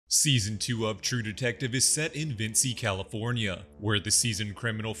Season 2 of True Detective is set in Vinci, California, where the seasoned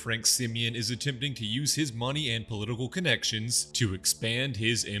criminal Frank Semyon is attempting to use his money and political connections to expand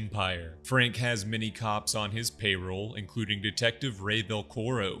his empire. Frank has many cops on his payroll, including Detective Ray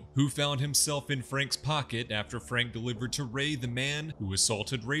Velcoro, who found himself in Frank's pocket after Frank delivered to Ray the man who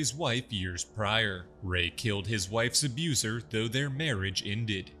assaulted Ray's wife years prior. Ray killed his wife's abuser, though their marriage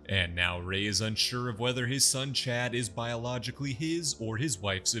ended, and now Ray is unsure of whether his son Chad is biologically his or his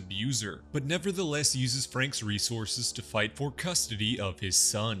wife's abuser, but nevertheless uses Frank's resources to fight for custody of his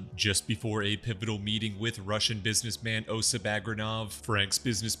son. Just before a pivotal meeting with Russian businessman Osip Agranov, Frank's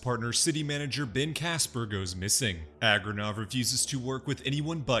business partner city manager Ben Caspere goes missing. Agranov refuses to work with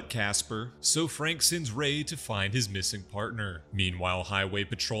anyone but Caspere, so Frank sends Ray to find his missing partner. Meanwhile, Highway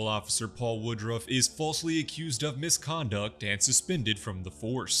Patrol Officer Paul Woodrugh is falsely accused of misconduct and suspended from the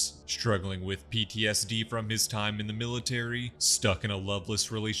force. Struggling with PTSD from his time in the military, stuck in a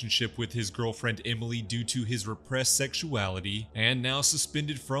loveless relationship with his girlfriend Emily due to his repressed sexuality, and now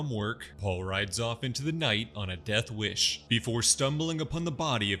suspended from work, Paul rides off into the night on a death wish, before stumbling upon the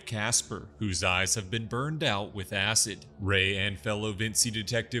body of Caspere, whose eyes have been burned out with acid. Ray and fellow Vinci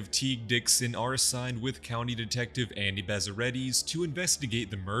detective Teague Dixon are assigned with County Detective Andy Bezzerides to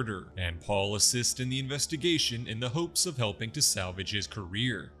investigate the murder, and Paul assists in the investigation in the hopes of helping to salvage his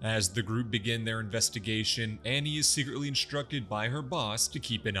career. As the group begin their investigation, Annie is secretly instructed by her boss to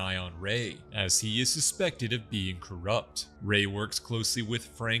keep an eye on Ray, as he is suspected of being corrupt. Ray works closely with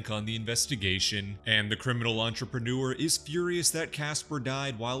Frank on the investigation, and the criminal entrepreneur is furious that Caspere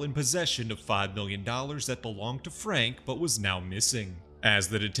died while in possession of $5 million that belonged to Frank but was now missing. As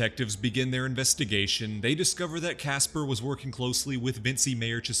the detectives begin their investigation, they discover that Caspere was working closely with Vinci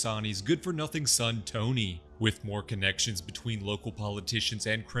Mayor Chisani's good-for-nothing son Tony. With more connections between local politicians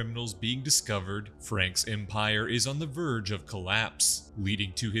and criminals being discovered, Frank's empire is on the verge of collapse,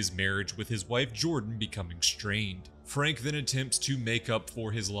 leading to his marriage with his wife Jordan becoming strained. Frank then attempts to make up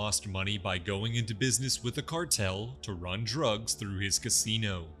for his lost money by going into business with a cartel to run drugs through his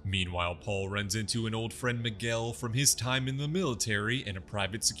casino. Meanwhile, Paul runs into an old friend Miguel from his time in the military in a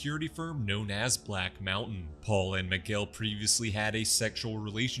private security firm known as Black Mountain. Paul and Miguel previously had a sexual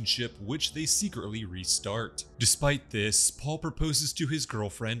relationship which they secretly restart. Despite this, Paul proposes to his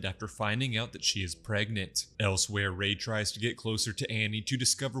girlfriend after finding out that she is pregnant. Elsewhere, Ray tries to get closer to Annie to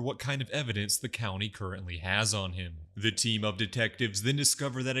discover what kind of evidence the county currently has on him. The team of detectives then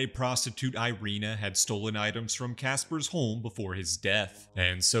discover that a prostitute, Irina, had stolen items from Caspere's home before his death,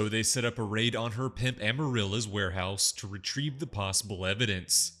 and so they set up a raid on her pimp Amarilla's warehouse to retrieve the possible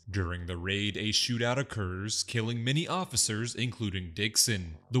evidence. During the raid, a shootout occurs, killing many officers, including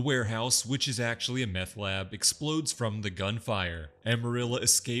Dixon. The warehouse, which is actually a meth lab, explodes from the gunfire. Amarilla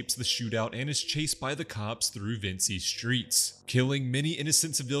escapes the shootout and is chased by the cops through Vinci's streets, killing many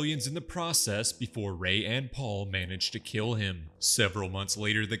innocent civilians in the process before Ray and Paul manage to kill him. Several months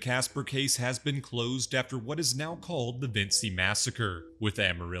later, the Caspere case has been closed after what is now called the Vinci Massacre, with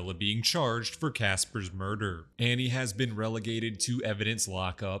Amarilla being charged for Caspere's murder. Annie has been relegated to evidence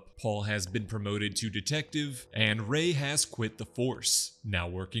lockup, Paul has been promoted to detective, and Ray has quit the force, now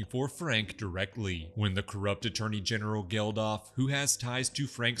working for Frank directly. When the corrupt Attorney General Geldof, who has ties to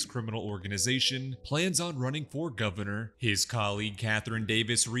Frank's criminal organization, plans on running for governor, his colleague Catherine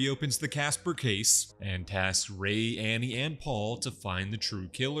Davis reopens the Caspere case and tasks Ray, Annie, and Paul to find the true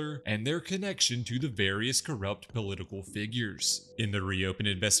killer and their connection to the various corrupt political figures. In the reopened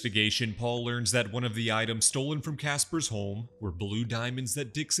investigation, Paul learns that one of the items stolen from Caspere's home were blue diamonds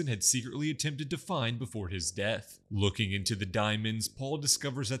that Dixon had secretly attempted to find before his death. Looking into the diamonds, Paul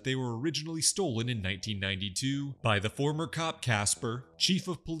discovers that they were originally stolen in 1992 by the former cop Caspere, Chief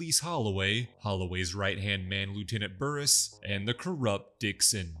of Police Holloway, Holloway's right-hand man Lieutenant Burris, and the corrupt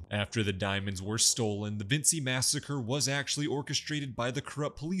Dixon. After the diamonds were stolen, the Vinci Massacre was actually orchestrated by the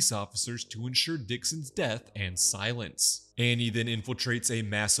corrupt police officers to ensure Dixon's death and silence. Annie then infiltrates a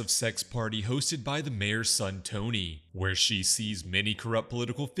massive sex party hosted by the mayor's son Tony, where she sees many corrupt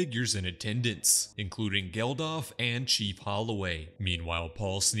political figures in attendance, including Geldof and Chief Holloway. Meanwhile,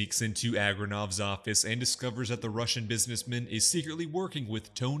 Paul sneaks into Agranov's office and discovers that the Russian businessman is secretly working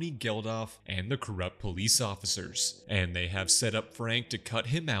with Tony, Geldof, and the corrupt police officers, and they have set up Frank to cut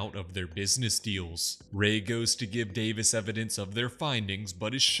him out of their business deals. Ray goes to give Davis evidence of their findings,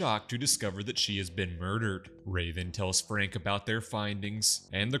 but is shocked to discover that she has been murdered. Ray then tells Frank about their findings,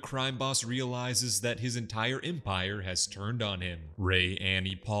 and the crime boss realizes that his entire empire mayor has turned on him. Ray,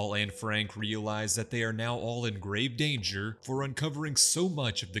 Annie, Paul, and Frank realize that they are now all in grave danger for uncovering so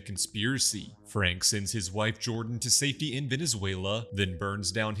much of the conspiracy. Frank sends his wife Jordan to safety in Venezuela, then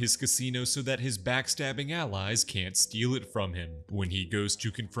burns down his casino so that his backstabbing allies can't steal it from him. When he goes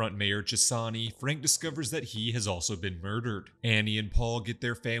to confront Mayor Chisani, Frank discovers that he has also been murdered. Annie and Paul get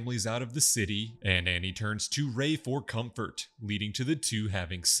their families out of the city, and Annie turns to Ray for comfort, leading to the two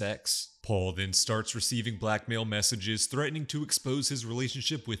having sex. Paul then starts receiving blackmail messages threatening to expose his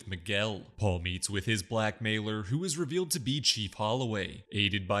relationship with Miguel. Paul meets with his blackmailer, who is revealed to be Chief Holloway,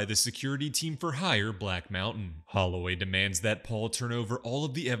 aided by the security team for hire Black Mountain. Holloway demands that Paul turn over all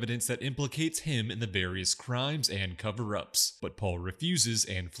of the evidence that implicates him in the various crimes and cover-ups, but Paul refuses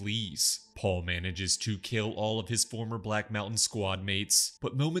and flees. Paul manages to kill all of his former Black Mountain squad mates,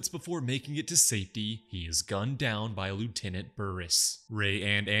 but moments before making it to safety, he is gunned down by Lieutenant Burris. Ray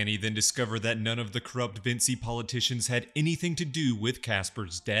and Annie then discover that none of the corrupt Vinci politicians had anything to do with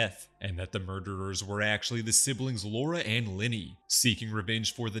Casper's death, and that the murderers were actually the siblings Laura and Lenny, seeking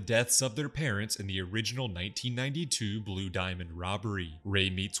revenge for the deaths of their parents in the original 1992 Blue Diamond robbery. Ray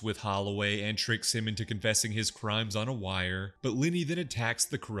meets with Holloway and tricks him into confessing his crimes on a wire, but Lenny then attacks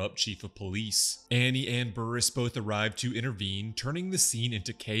the corrupt chief of police. Annie and Burris both arrive to intervene, turning the scene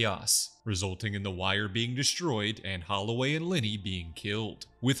into chaos, resulting in the wire being destroyed and Holloway and Lenny being killed.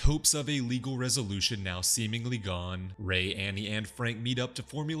 With hopes of a legal resolution now seemingly gone, Ray, Annie, and Frank meet up to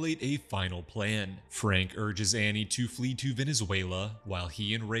formulate a final plan. Frank urges Annie to flee to Venezuela, while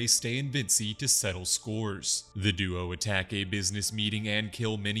he and Ray stay in Vinci to settle scores. The duo attack a business meeting and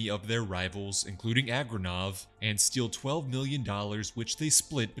kill many of their rivals, including Agranov, and steal $12 million, which they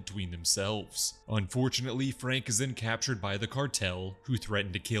split between themselves. Unfortunately, Frank is then captured by the cartel, who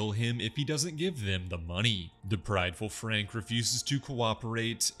threaten to kill him if he doesn't give them the money. The prideful Frank refuses to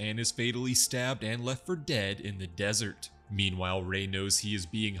cooperate and is fatally stabbed and left for dead in the desert. Meanwhile, Ray knows he is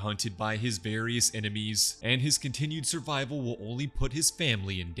being hunted by his various enemies, and his continued survival will only put his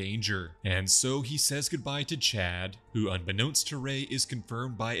family in danger. And so he says goodbye to Chad, who unbeknownst to Ray is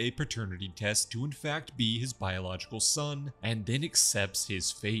confirmed by a paternity test to in fact be his biological son, and then accepts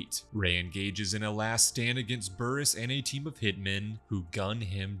his fate. Ray engages in a last stand against Burris and a team of hitmen, who gun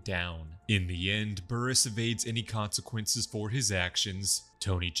him down. In the end, Burris evades any consequences for his actions.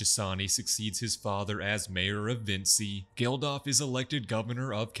 Tony Chisani succeeds his father as mayor of Vinci, Geldof is elected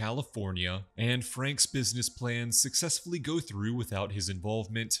governor of California, and Frank's business plans successfully go through without his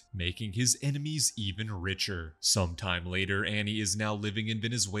involvement, making his enemies even richer. Sometime later, Annie is now living in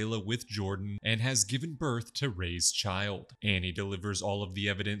Venezuela with Jordan and has given birth to Ray's child. Annie delivers all of the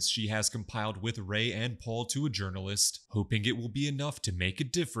evidence she has compiled with Ray and Paul to a journalist, hoping it will be enough to make a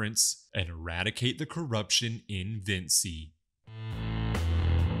difference and eradicate the corruption in Vinci.